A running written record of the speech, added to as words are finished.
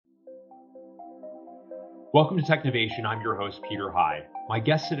Welcome to Technovation. I'm your host, Peter Hyde. My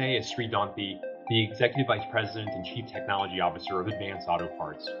guest today is Sri Danthi, the Executive Vice President and Chief Technology Officer of Advance Auto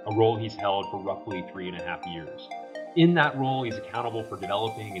Parts, a role he's held for roughly 3.5 years. In that role, he's accountable for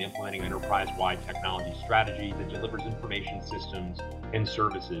developing and implementing enterprise-wide technology strategy that delivers information systems and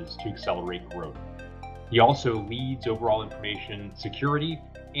services to accelerate growth. He also leads overall information security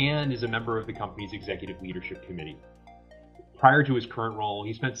and is a member of the company's Executive Leadership Committee. Prior to his current role,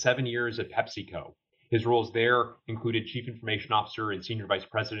 he spent 7 years at PepsiCo. His roles there included Chief Information Officer and Senior Vice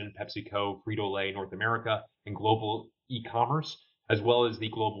President, PepsiCo, Frito-Lay North America, and Global E-commerce, as well as the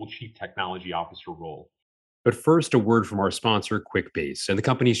Global Chief Technology Officer role. But first, a word from our sponsor, QuickBase, and the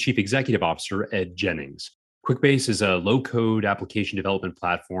company's Chief Executive Officer, Ed Jennings. QuickBase is a low-code application development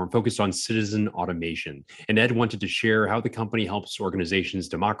platform focused on citizen automation, and Ed wanted to share how the company helps organizations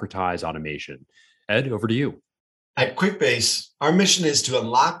democratize automation. Ed, over to you. At QuickBase, our mission is to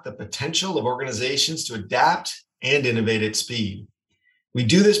unlock the potential of organizations to adapt and innovate at speed. We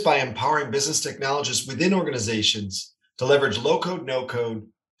do this by empowering business technologists within organizations to leverage low-code, no-code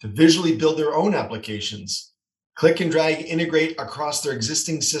to visually build their own applications, click and drag integrate across their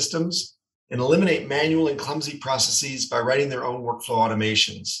existing systems, and eliminate manual and clumsy processes by writing their own workflow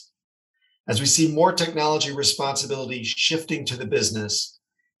automations. As we see more technology responsibility shifting to the business,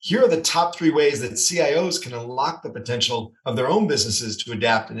 here are the top 3 ways that CIOs can unlock the potential of their own businesses to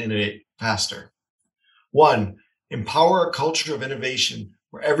adapt and innovate faster. 1, empower a culture of innovation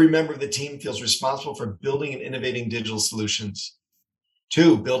where every member of the team feels responsible for building and innovating digital solutions.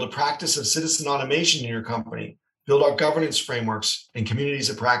 2, build a practice of citizen automation in your company. Build out governance frameworks and communities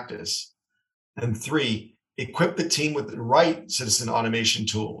of practice. And 3, equip the team with the right citizen automation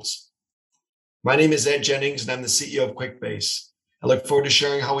tools. My name is Ed Jennings, and I'm the CEO of QuickBase. I look forward to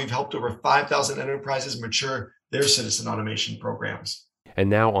sharing how we've helped over 5,000 enterprises mature their citizen automation programs. And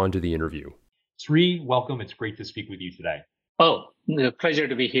now on to the interview. Sri, welcome. It's great to speak with you today. Oh, a pleasure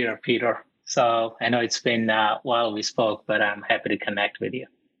to be here, Peter. So I know it's been a while we spoke, but I'm happy to connect with you.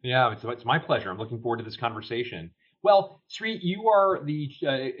 Yeah, it's my pleasure. I'm looking forward to this conversation. Well, Sri, you are the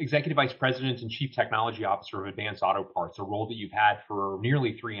Executive Vice President and Chief Technology Officer of Advance Auto Parts, a role that you've had for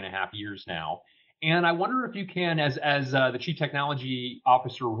nearly 3.5 years now. And I wonder if you can, as the Chief Technology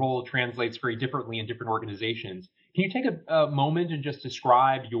Officer role translates very differently in different organizations, can you take a moment and just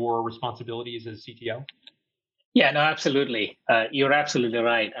describe your responsibilities as CTO? Yeah, no, absolutely. You're absolutely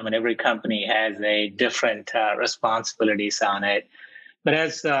right. I mean, every company has a different responsibilities on it. But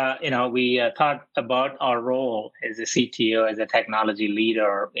as we thought about our role as a CTO, as a technology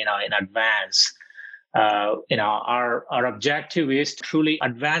leader, in advance. Our objective is truly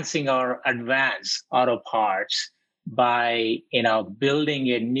advancing our advanced auto parts by, building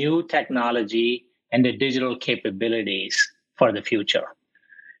a new technology and the digital capabilities for the future.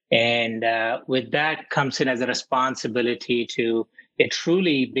 And with that comes in as a responsibility to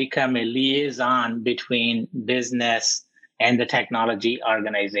truly become a liaison between business and the technology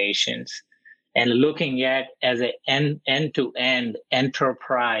organizations, and looking at as an end-to-end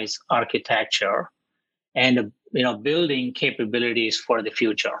enterprise architecture and building capabilities for the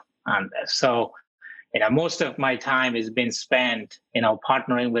future on this. So most of my time has been spent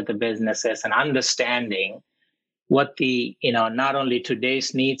partnering with the businesses and understanding what the not only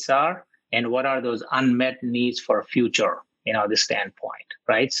today's needs are and what are those unmet needs for future the standpoint,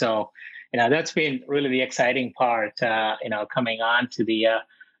 right? So that's been really the exciting part coming on to the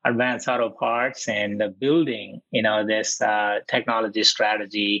Advanced Auto Parts and building this technology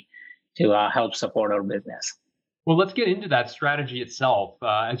strategy to help support our business. Well, let's get into that strategy itself.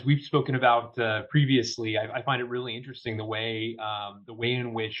 As we've spoken about previously, I find it really interesting the way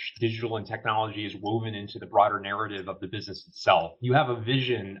in which digital and technology is woven into the broader narrative of the business itself. You have a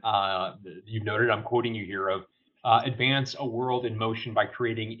vision, you've noted, I'm quoting you here, of advance a world in motion by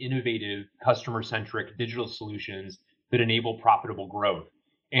creating innovative, customer-centric digital solutions that enable profitable growth.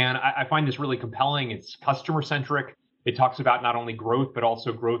 And I find this really compelling. It's customer-centric. It talks about not only growth, but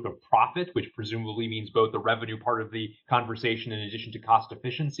also growth of profit, which presumably means both the revenue part of the conversation in addition to cost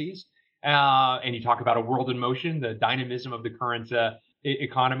efficiencies. And you talk about a world in motion, the dynamism of the current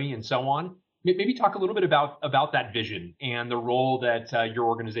economy, and so on. Maybe talk a little bit about that vision and the role that your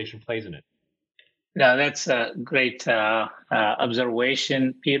organization plays in it. Yeah, that's a great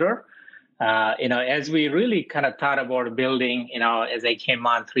observation, Peter. As we really kind of thought about building, as I came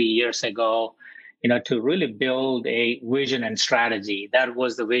on 3 years ago, to really build a vision and strategy. That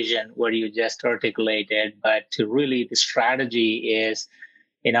was the vision where you just articulated, but to really the strategy is,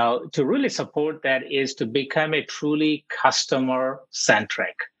 to really support that is to become a truly customer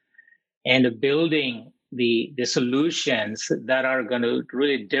centric and building the solutions that are going to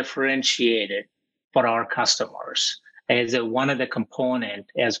really differentiate it for our customers as one of the component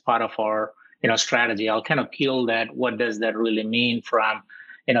as part of our strategy. I'll kind of peel that. What does that really mean from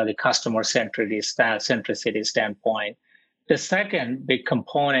the customer centricity standpoint? The second big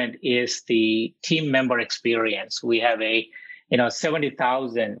component is the team member experience. We have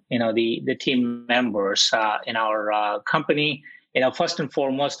 70,000 the team members in our company. First and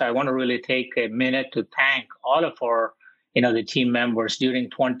foremost, I want to really take a minute to thank all of our the team members during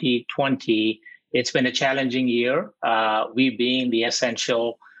 2020. It's been a challenging year. We being the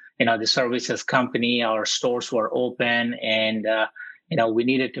essential the services company, our stores were open, and we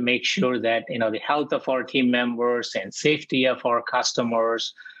needed to make sure that the health of our team members and safety of our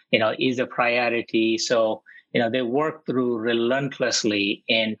customers is a priority. So they worked through relentlessly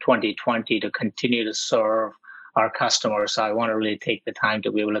in 2020 to continue to serve our customers. So I want to really take the time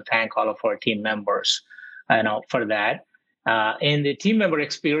to be able to thank all of our team members for that. And the team member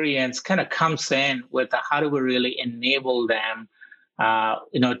experience kind of comes in with how do we really enable them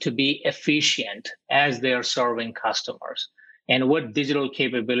to be efficient as they are serving customers, and what digital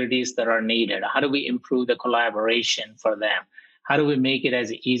capabilities that are needed. How do we improve the collaboration for them? How do we make it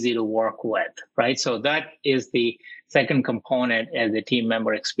as easy to work with, right? So that is the second component as the team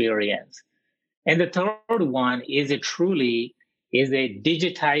member experience. And the third one is a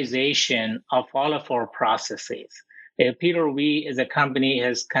digitization of all of our processes. Peter, we as a company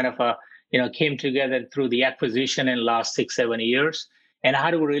has kind of came together through the acquisition in the last 6-7 years. And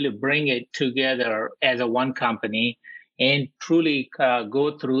how do we really bring it together as a one company and truly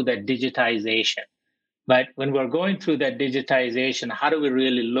go through that digitization? But when we're going through that digitization, how do we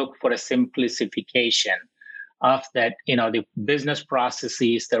really look for a simplification of that, the business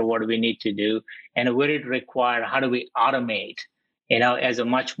processes that what we need to do, and what it require, how do we automate, as a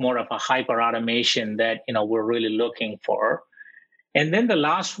much more of a hyper automation that, we're really looking for. And then the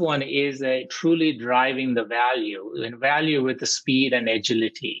last one is truly driving the value with the speed and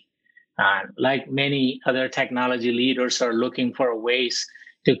agility. Like many other technology leaders are looking for ways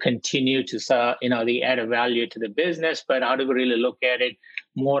to continue to add a value to the business, but how do we really look at it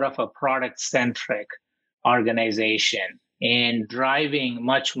more of a product-centric organization and driving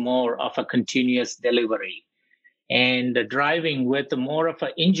much more of a continuous delivery and driving with more of an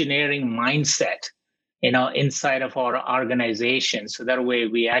engineering mindset inside of our organization. So that way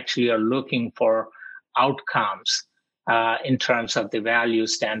we actually are looking for outcomes in terms of the value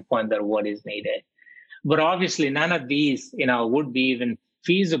standpoint that what is needed. But obviously none of these, would be even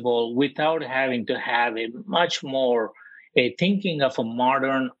feasible without having to have a much more thinking of a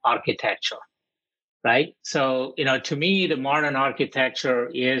modern architecture, right? So, to me, the modern architecture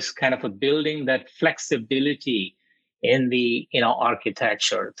is kind of a building that flexibility in the,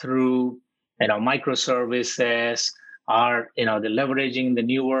 architecture through, microservices, or, the leveraging the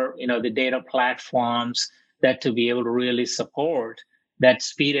newer, the data platforms that to be able to really support that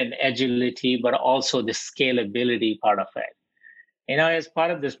speed and agility, but also the scalability part of it. As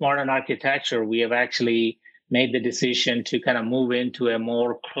part of this modern architecture, we have actually made the decision to kind of move into a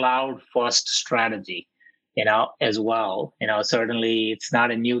more cloud-first strategy, as well. Certainly it's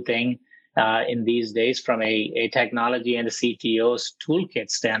not a new thing in these days from a technology and a CTO's toolkit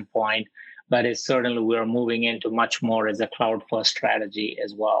standpoint, but it's certainly we're moving into much more as a cloud-first strategy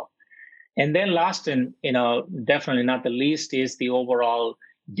as well. And then last and definitely not the least is the overall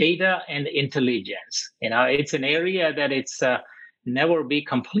data and intelligence. It's an area that it's never be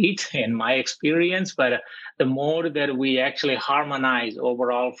complete in my experience, but the more that we actually harmonize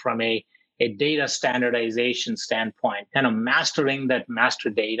overall from a data standardization standpoint, kind of mastering that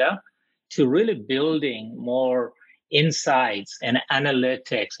master data to really building more insights and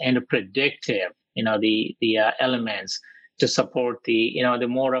analytics and predictive, the elements to support the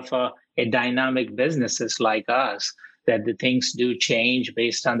more of a dynamic businesses like us, that the things do change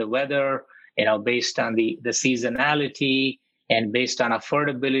based on the weather, based on the seasonality, and based on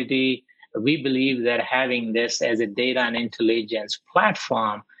affordability. We believe that having this as a data and intelligence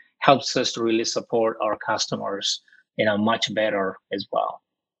platform helps us to really support our customers, much better as well.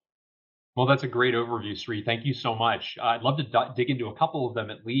 Well, that's a great overview, Sri. Thank you so much. I'd love to dig into a couple of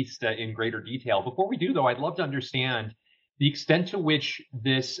them at least in greater detail. Before we do, though, I'd love to understand the extent to which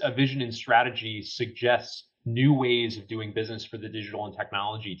this vision and strategy suggests new ways of doing business for the digital and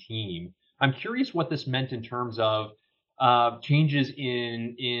technology team. I'm curious what this meant in terms of changes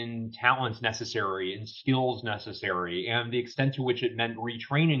in talents necessary and skills necessary, and the extent to which it meant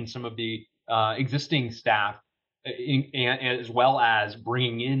retraining some of the existing staff, as well as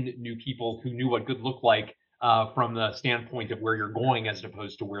bringing in new people who knew what good looked like from the standpoint of where you're going as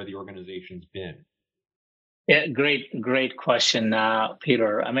opposed to where the organization's been. Yeah, great question,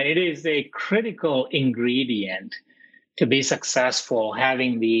 Peter. I mean, it is a critical ingredient to be successful,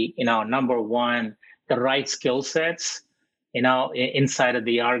 having the, number one, the right skill sets, inside of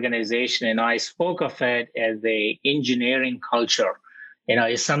the organization. And I spoke of it as the engineering culture.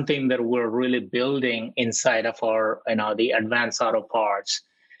 Is something that we're really building inside of our, the advanced auto parts.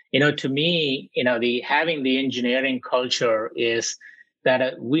 To me, the having the engineering culture is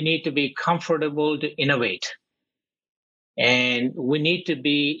that we need to be comfortable to innovate, and we need to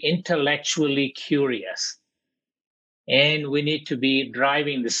be intellectually curious, and we need to be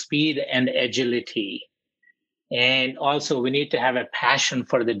driving the speed and agility, and also we need to have a passion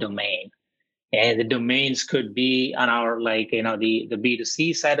for the domain. And the domains could be on our, like, the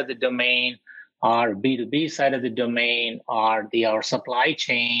B2C side of the domain, or B2B side of the domain, or our supply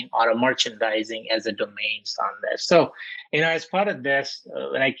chain, or a merchandising as a domains on this. So, as part of this,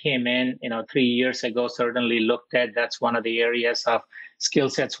 when I came in, 3 years ago, certainly looked at, that's one of the areas of skill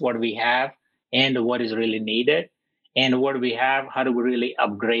sets, what we have and what is really needed, and what we have, how do we really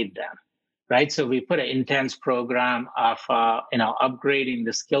upgrade them, right? So we put an intense program of, upgrading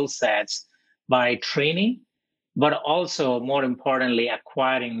the skill sets by training, but also more importantly,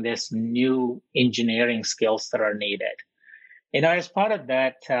 acquiring this new engineering skills that are needed. As part of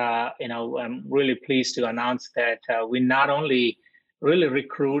that, I'm really pleased to announce that we not only really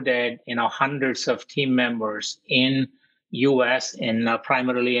recruited, hundreds of team members in U.S. in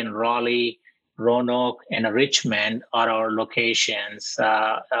primarily in Raleigh, Roanoke, and Richmond are our locations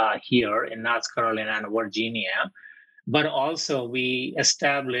here in North Carolina and Virginia. But also we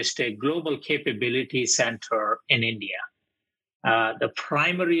established a global capability center in India. The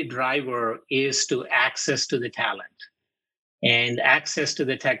primary driver is to access to the talent. And access to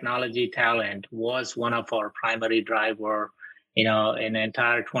the technology talent was one of our primary driver, in the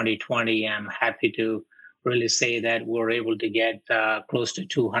entire 2020. I'm happy to really say that we're able to get close to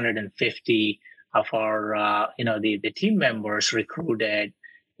 250 of our, the team members recruited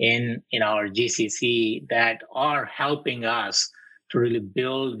in our GCC that are helping us to really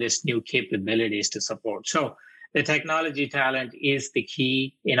build this new capabilities to support. So the technology talent is the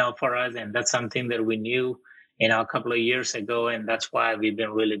key, for us, and that's something that we knew, a couple of years ago, and that's why we've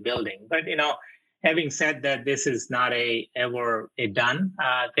been really building. But having said that, this is not ever a done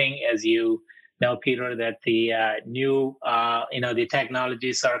thing, as you know, Peter. That the new, the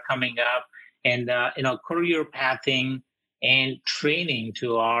technologies are coming up, and career pathing and training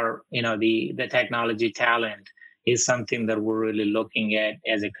to our, the technology talent is something that we're really looking at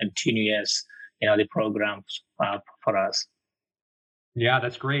as a continuous, the programs for us. Yeah,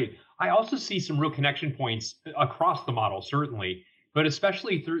 that's great. I also see some real connection points across the model, certainly, but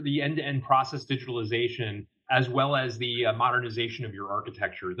especially through the end-to-end process digitalization, as well as the modernization of your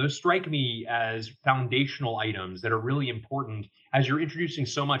architecture. Those strike me as foundational items that are really important as you're introducing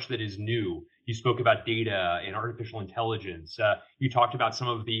so much that is new. You spoke about data and artificial intelligence. You talked about some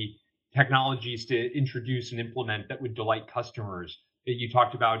of the technologies to introduce and implement that would delight customers. You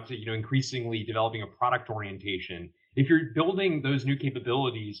talked about increasingly developing a product orientation. If you're building those new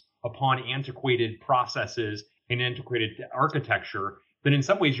capabilities upon antiquated processes and antiquated architecture, then in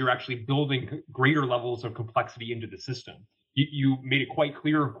some ways you're actually building greater levels of complexity into the system. You made it quite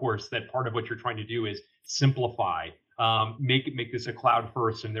clear, of course, that part of what you're trying to do is simplify, make this a cloud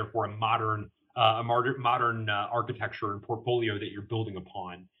first and therefore a modern architecture and portfolio that you're building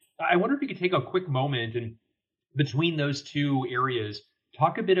upon. I wonder if you could take a quick moment and between those two areas,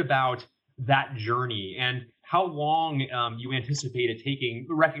 talk a bit about that journey and how long you anticipate it taking,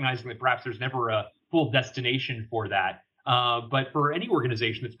 recognizing that perhaps there's never a full destination for that. But for any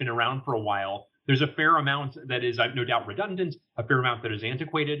organization that's been around for a while, there's a fair amount that is no doubt redundant, a fair amount that is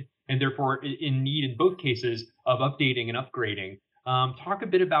antiquated, and therefore in need in both cases of updating and upgrading. Talk a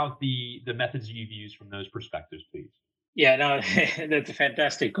bit about the methods you've used from those perspectives, please. Yeah, no, that's a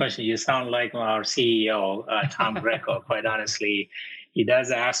fantastic question. You sound like our CEO, Tom Greco, quite honestly. He does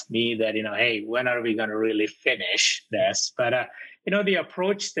ask me that, hey, when are we going to really finish this? But, the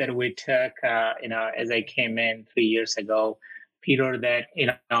approach that we took, as I came in 3 years ago, Peter, that,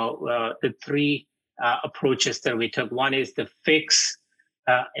 the three approaches that we took, one is the fix,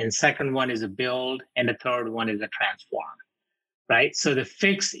 and second one is a build, and the third one is a transform. Right. So the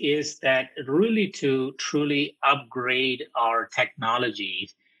fix is that really to truly upgrade our technology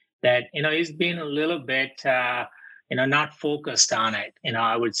that, has been a little bit, not focused on it,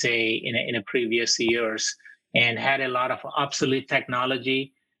 I would say in a previous years, and had a lot of obsolete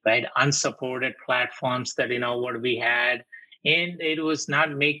technology, right? Unsupported platforms that, what we had. And it was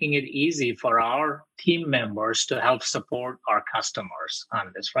not making it easy for our team members to help support our customers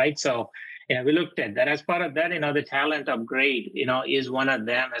on this, right? So, we looked at that. As part of that, the talent upgrade, is one of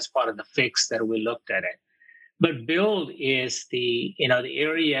them as part of the fix that we looked at it. But build is the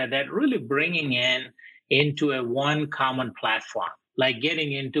area that really bringing into a one common platform, like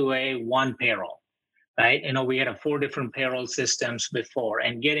getting into a one payroll, right? We had 4 different payroll systems before,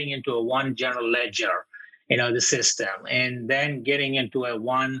 and getting into a one general ledger, the system, and then getting into a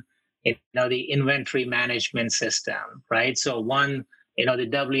one, the inventory management system, right? So one, the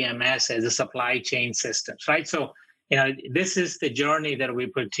WMS as a supply chain systems, right? So, this is the journey that we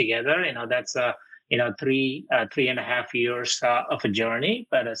put together. That's a 3.5 years of a journey,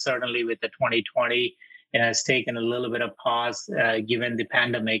 but certainly with the 2020, it's taken a little bit of pause given the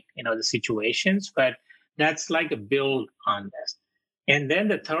pandemic, the situations, but that's like a build on this. And then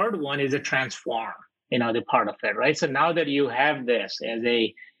the third one is a transform, the part of it, right? So now that you have this as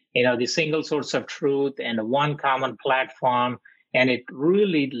a, the single source of truth and one common platform, and it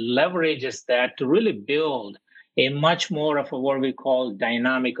really leverages that to really build a much more of what we call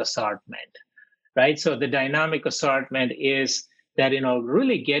dynamic assortment, right? So the dynamic assortment is that,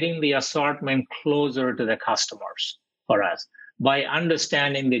 really getting the assortment closer to the customers for us by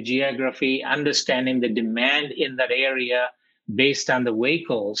understanding the geography, understanding the demand in that area based on the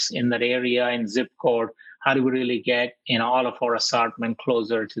vehicles in that area and zip code. How do we really get all of our assortment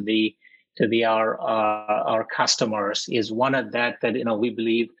closer to our customers is one of that we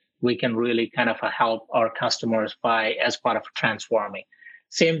believe we can really kind of help our customers by as part of transforming.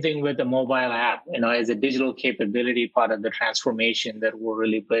 Same thing with the mobile app, as a digital capability part of the transformation that we're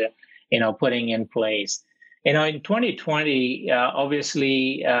really putting in place. In 2020,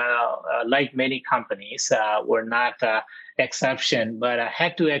 obviously, like many companies, we're not exception, but I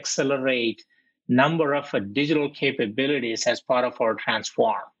had to accelerate number of digital capabilities as part of our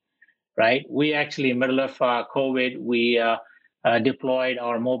transform, right? We actually, in the middle of COVID, we deployed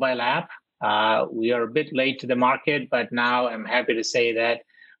our mobile app. We are a bit late to the market, but now I'm happy to say that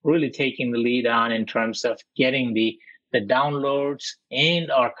really taking the lead on in terms of getting the downloads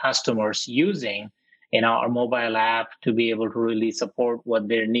and our customers using our mobile app to be able to really support what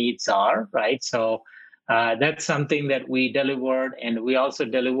their needs are, right? So that's something that we delivered, and we also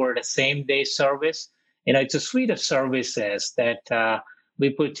delivered a same-day service. It's a suite of services that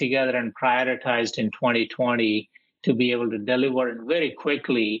we put together and prioritized in 2020 to be able to deliver very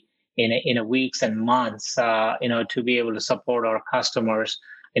quickly in a weeks and months, to be able to support our customers,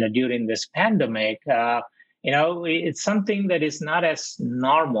 during this pandemic. It's something that is not as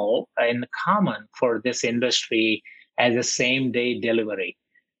normal and common for this industry as a same day delivery.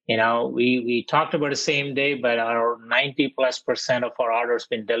 We talked about a same day, but our 90+% of our orders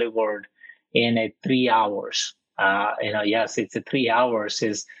been delivered in 3 hours. Yes, it's 3 hours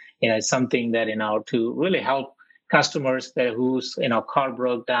is, something that, to really help customers that whose, car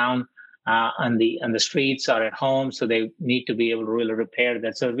broke down on the streets or at home, so they need to be able to really repair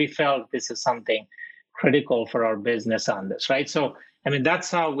that. So we felt this is something critical for our business on this, right? So, that's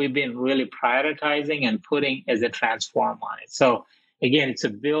how we've been really prioritizing and putting as a transform on it. So again, it's a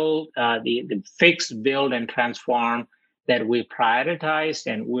build, the fix, build, and transform that we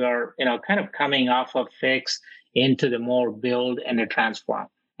prioritized, and we are, kind of coming off of fix into the more build and a transform.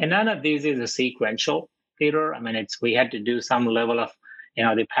 And none of these is a sequential, Peter. We had to do some level of,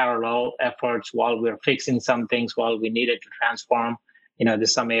 the parallel efforts while we're fixing some things, while we needed to transform,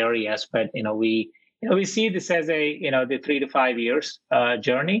 there's some areas, but, we see this as a, the 3 to 5 years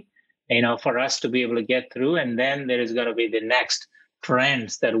journey, for us to be able to get through. And then there is going to be the next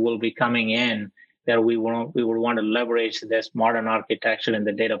trends that will be coming in that we will want to leverage this modern architecture and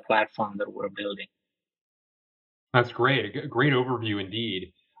the data platform that we're building. That's great. A great overview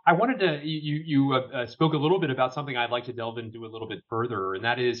indeed. I wanted to, you spoke a little bit about something I'd like to delve into a little bit further, and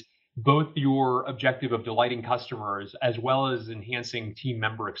that is both your objective of delighting customers as well as enhancing team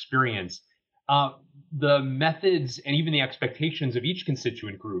member experience. The methods and even the expectations of each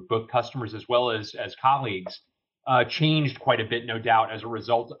constituent group, both customers as well as colleagues, changed quite a bit, no doubt, as a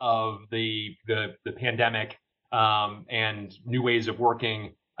result of the pandemic and new ways of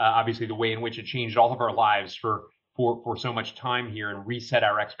working. Obviously, the way in which it changed all of our lives for so much time here and reset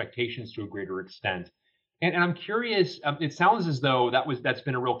our expectations to a greater extent. And I'm curious. It sounds as though that's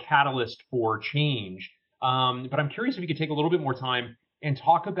been a real catalyst for change. But I'm curious if you could take a little bit more time and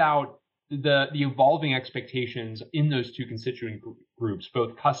talk about the evolving expectations in those two constituent groups,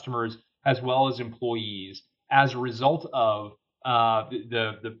 both customers as well as employees, as a result of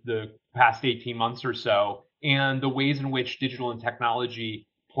the past 18 months or so, and the ways in which digital and technology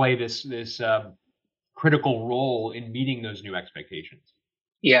play this critical role in meeting those new expectations.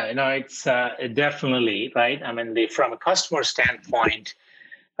 Yeah, it's definitely right. From a customer standpoint,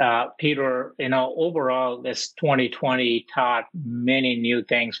 Peter, overall, this 2020 taught many new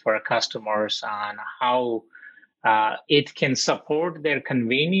things for our customers on how it can support their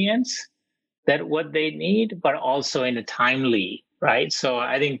convenience, that what they need, but also in a timely, right? So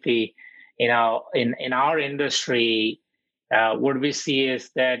I think in our industry, what we see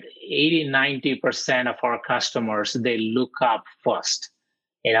is that 80-90% of our customers, they look up first,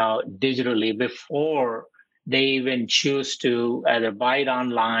 digitally before they even choose to either buy it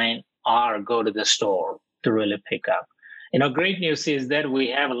online or go to the store to really pick up. Great news is that we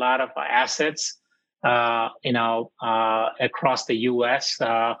have a lot of assets, across the U.S.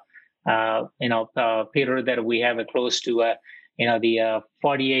 Peter, that we have close to, the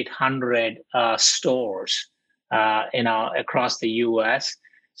 4,800 stores, across the U.S.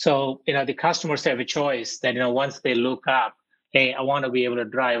 So, the customers have a choice that, once they look up, hey, I want to be able to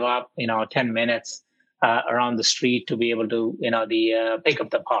drive up, 10 minutes around the street to be able to, pick up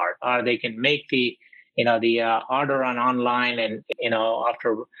the part, or they can make the order online, and,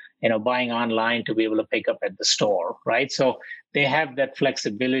 after, buying online, to be able to pick up at the store, right? So they have that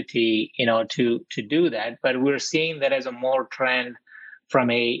flexibility, to do that. But we're seeing that as a more trend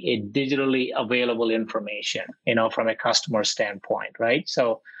from a digitally available information, from a customer standpoint, right?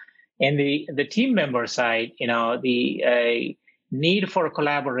 So in the team member side, the need for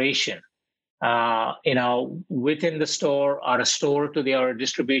collaboration, within the store, or a store to our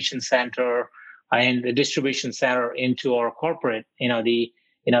distribution center, and the distribution center into our corporate, the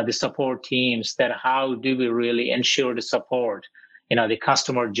support teams, that how do we really ensure the support, the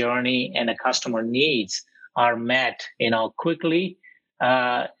customer journey and the customer needs are met, quickly,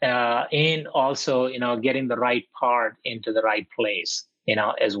 and also, getting the right part into the right place,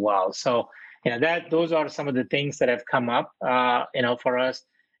 as well. So, those are some of the things that have come up, for us.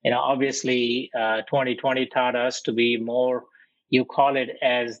 Obviously, 2020 taught us to be more, you call it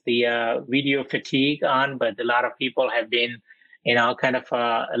as the video fatigue on, but a lot of people have been, kind of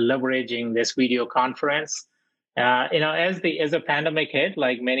leveraging this video conference. As the pandemic hit,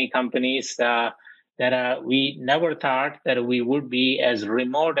 like many companies, that we never thought that we would be as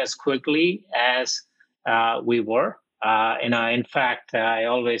remote as quickly as we were. In fact, I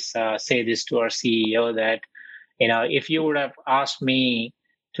always say this to our CEO that, if you would have asked me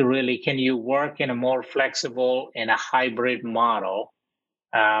to really, can you work in a more flexible and a hybrid model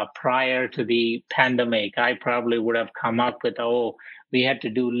prior to the pandemic, I probably would have come up with, we had to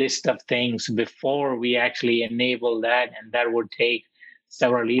do list of things before we actually enable that, and that would take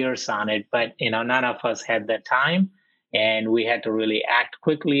several years on it. But none of us had that time, and we had to really act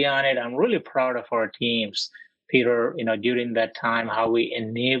quickly on it. I'm really proud of our teams, Peter. During that time, how we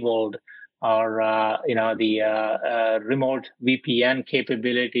enabled our the remote VPN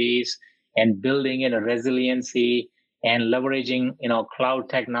capabilities, and building in a resiliency, and leveraging cloud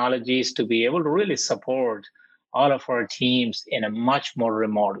technologies to be able to really support all of our teams in a much more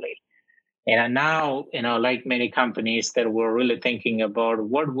remotely. And now, like many companies, that we're really thinking about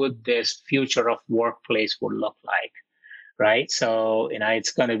what would this future of workplace would look like, right? So,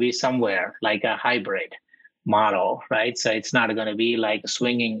 it's going to be somewhere like a hybrid model, right? So it's not going to be like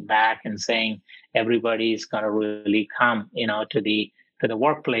swinging back and saying everybody's going to really come, to the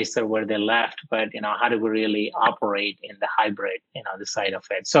workplace or where they left, but how do we really operate in the hybrid, the side of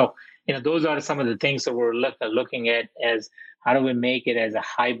it. So those are some of the things that we're looking at, as how do we make it as a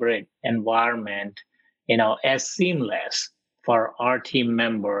hybrid environment, as seamless for our team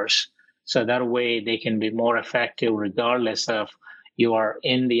members, so that way they can be more effective regardless of you are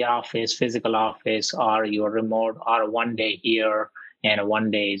in the office, physical office, or you are remote, or one day here and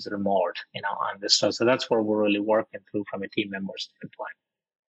one day is remote, on this stuff. So that's where we're really working through from a team member standpoint.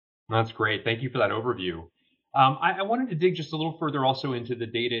 That's great. Thank you for that overview. I wanted to dig just a little further also into the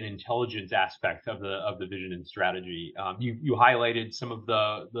data and intelligence aspect of the vision and strategy. You highlighted some of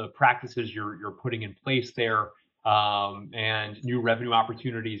the practices you're putting in place there, and new revenue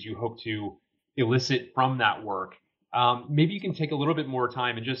opportunities you hope to elicit from that work. Maybe you can take a little bit more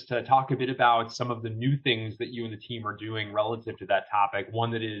time and just talk a bit about some of the new things that you and the team are doing relative to that topic,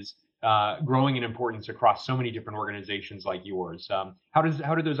 one that is growing in importance across so many different organizations like yours. How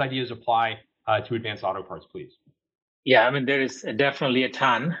do those ideas apply to Advance Auto Parts, please? Yeah, there is definitely a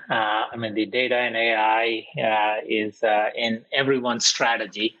ton. The data and AI is in everyone's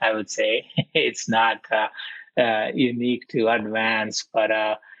strategy, I would say. It's not unique to Advance, but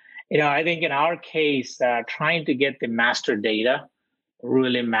I think in our case, trying to get the master data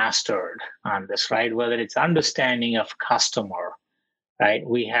really mastered on this, right? Whether it's understanding of customer, right?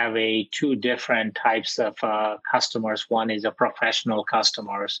 We have two different types of customers. One is a professional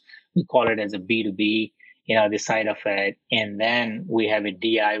customers. We call it as a B2B, the side of it. And then we have a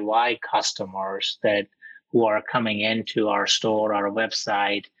DIY customers that who are coming into our store, our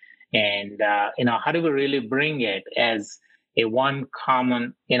website, and how do we really bring it as a one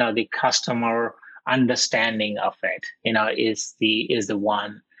common, the customer understanding of it, is the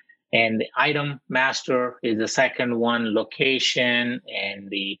one. And the item master is the second one, location and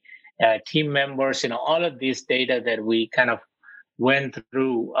the team members, all of this data that we kind of went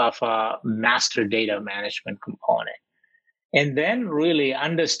through of a master data management component. And then really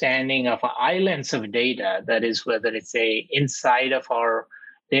understanding of islands of data, that is whether it's a inside of our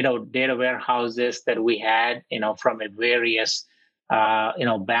data warehouses that we had, from a various,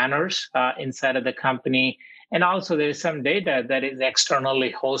 banners inside of the company. And also there is some data that is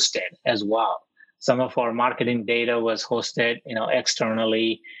externally hosted as well. Some of our marketing data was hosted,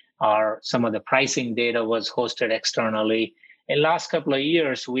 externally, or some of the pricing data was hosted externally. In last couple of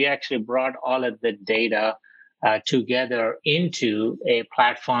years, we actually brought all of the data together into a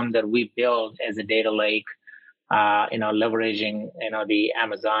platform that we built as a data lake, leveraging, the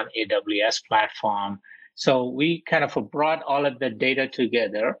Amazon AWS platform. So we kind of brought all of the data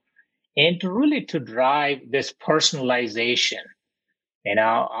together and to drive this personalization. The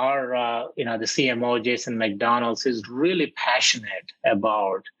CMO, Jason McDonald, is really passionate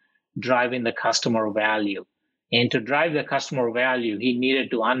about driving the customer value. And to drive the customer value, he needed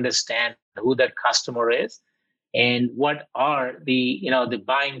to understand who that customer is and what are the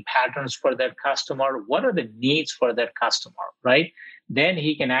buying patterns for that customer, what are the needs for that customer, right? Then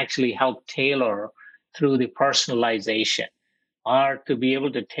he can actually help tailor through the personalization, or to be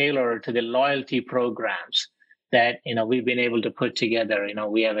able to tailor to the loyalty programs that we've been able to put together.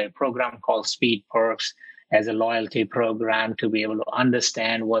 We have a program called Speed Perks as a loyalty program to be able to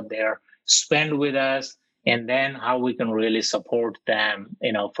understand what their spend with us, and then how we can really support them,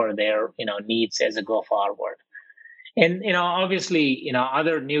 for their needs as a go forward. And obviously,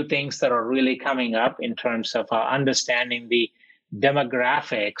 other new things that are really coming up in terms of understanding the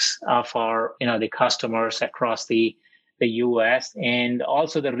demographics of our the customers across the U.S. and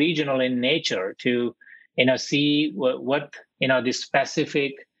also the regional in nature to see what the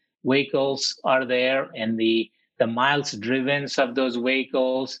specific vehicles are there and the miles driven of those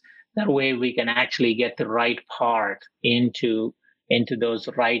vehicles. That way we can actually get the right part into those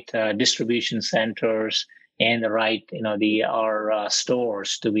right distribution centers and the right our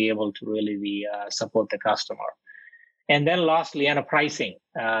stores to be able to really support the customer. And then lastly, on pricing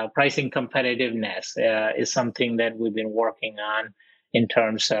competitiveness is something that we've been working on in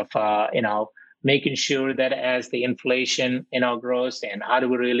terms of making sure that as the inflation grows, and how do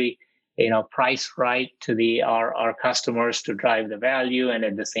we really price right to our customers to drive the value, and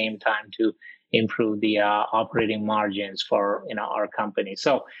at the same time to improve the operating margins for our company.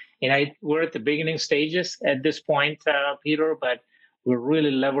 So we're at the beginning stages at this point, Peter, but we're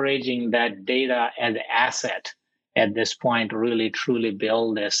really leveraging that data as an asset at this point to really truly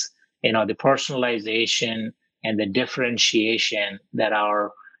build this, the personalization and the differentiation that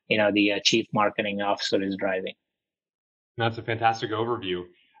our the chief marketing officer is driving. That's a fantastic overview.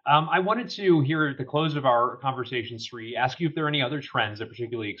 I wanted to, here at the close of our conversation, Sri, ask you if there are any other trends that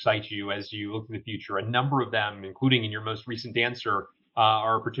particularly excite you as you look to the future. A number of them, including in your most recent answer,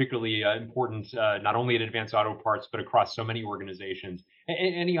 are particularly important, not only at Advance Auto Parts, but across so many organizations.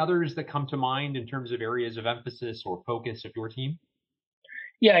 Any others that come to mind in terms of areas of emphasis or focus of your team?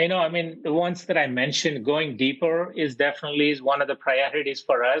 Yeah, the ones that I mentioned, going deeper is definitely one of the priorities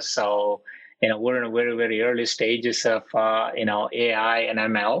for us. So, we're in very, very early stages of, AI and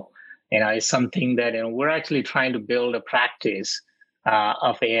ML. It's something that we're actually trying to build a practice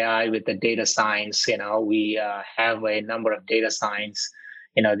of AI with the data science. We have a number of data science,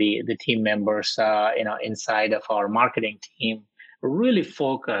 the team members, inside of our marketing team, really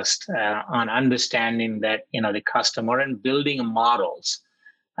focused on understanding that, the customer and building models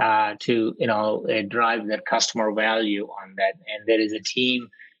to drive that customer value on that. And there is a team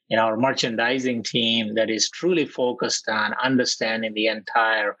in our merchandising team that is truly focused on understanding the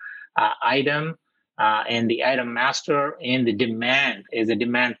entire item and the item master, and the demand is a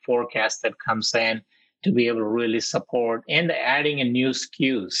demand forecast that comes in to be able to really support, and adding a new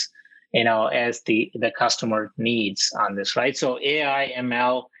SKUs as the customer needs on this, right? So AI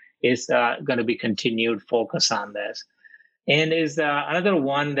ML is going to be continued focus on this. And is another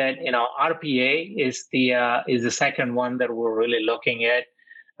one that RPA is the second one that we're really looking at.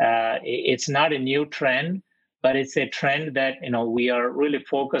 It's not a new trend, but it's a trend that we are really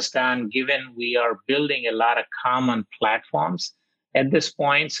focused on, given we are building a lot of common platforms at this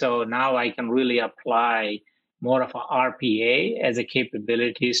point. So now I can really apply more of a RPA as a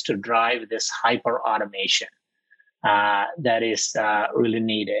capabilities to drive this hyper automation that is really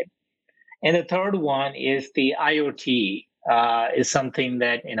needed. And the third one is the IoT is something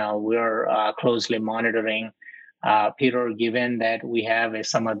that we're closely monitoring. Peter, given that we have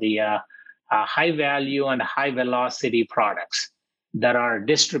some of the high value and high velocity products that are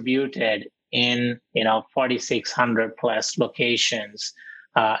distributed in 4,600 plus locations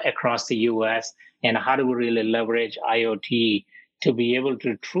across the US, and how do we really leverage IoT to be able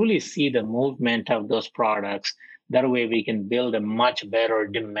to truly see the movement of those products? That way we can build a much better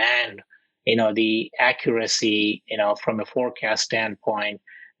demand, the accuracy, from a forecast standpoint.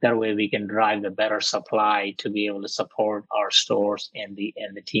 That way we can drive the better supply to be able to support our stores and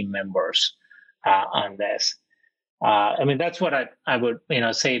the team members on this. That's what I would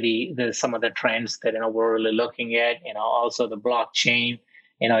say the some of the trends that we're really looking at. Also the blockchain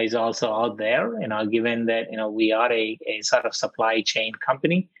is also out there. Given that we are a sort of supply chain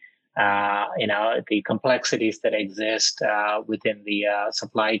company, the complexities that exist within the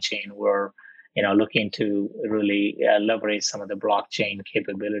supply chain, we're looking to really leverage some of the blockchain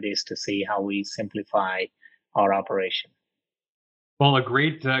capabilities to see how we simplify our operation. Well, a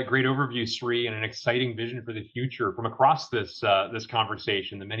great overview, Sri, and an exciting vision for the future from across this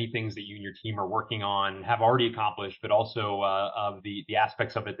conversation. The many things that you and your team are working on, have already accomplished, but also of the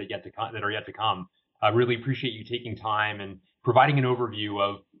aspects of it that are yet to come. I really appreciate you taking time and providing an overview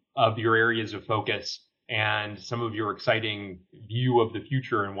of your areas of focus and some of your exciting view of the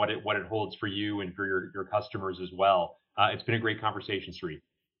future and what it holds for you and for your customers as well. It's been a great conversation, Sri.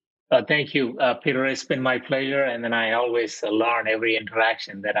 Thank you, Peter. It's been my pleasure. And then I always learn every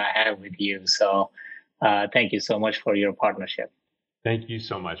interaction that I have with you. So thank you so much for your partnership. Thank you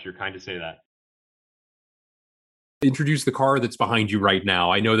so much. You're kind to say that. Introduce the car that's behind you right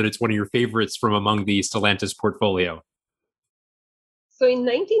now. I know that it's one of your favorites from among the Stellantis portfolio. So in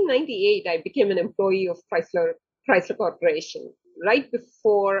 1998, I became an employee of Chrysler Corporation, right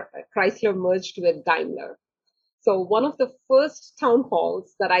before Chrysler merged with Daimler. So one of the first town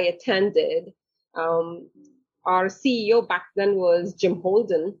halls that I attended, our CEO back then was Jim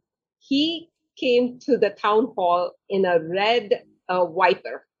Holden. He came to the town hall in a red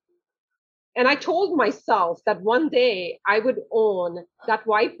Viper. And I told myself that one day I would own that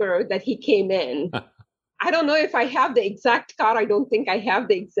Viper that he came in. I don't know if I have the exact car. I don't think I have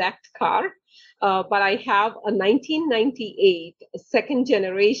the exact car. But I have a 1998 second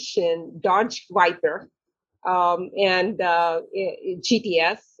generation Dodge Viper and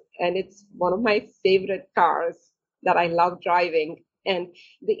GTS. And it's one of my favorite cars that I love driving. And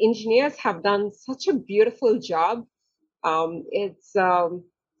the engineers have done such a beautiful job. It's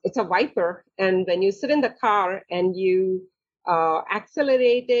a Viper. And when you sit in the car and you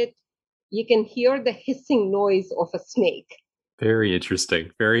accelerate it, you can hear the hissing noise of a snake. Very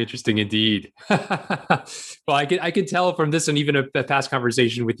interesting. Very interesting indeed. Well, I can tell from this and even a past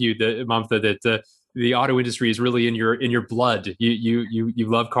conversation with you, Mamta, that the auto industry is really in your blood. You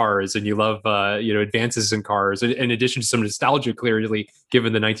love cars and you love advances in cars. In addition to some nostalgia, clearly,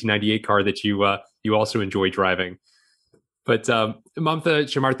 given the 1998 car that you also enjoy driving. But Mamta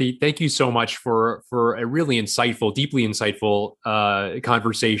Chamarthi, thank you so much for a really insightful, deeply insightful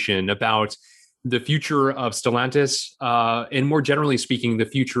conversation about the future of Stellantis, and more generally speaking, the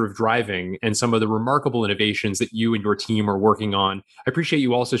future of driving and some of the remarkable innovations that you and your team are working on. I appreciate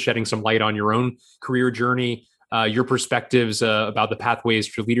you also shedding some light on your own career journey, your perspectives about the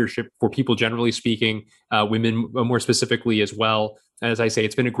pathways to leadership for people generally speaking, women more specifically as well. As I say,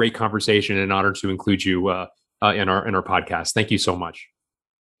 it's been a great conversation and an honor to include you in our podcast. Thank you so much.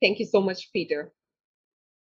 Thank you so much, Peter.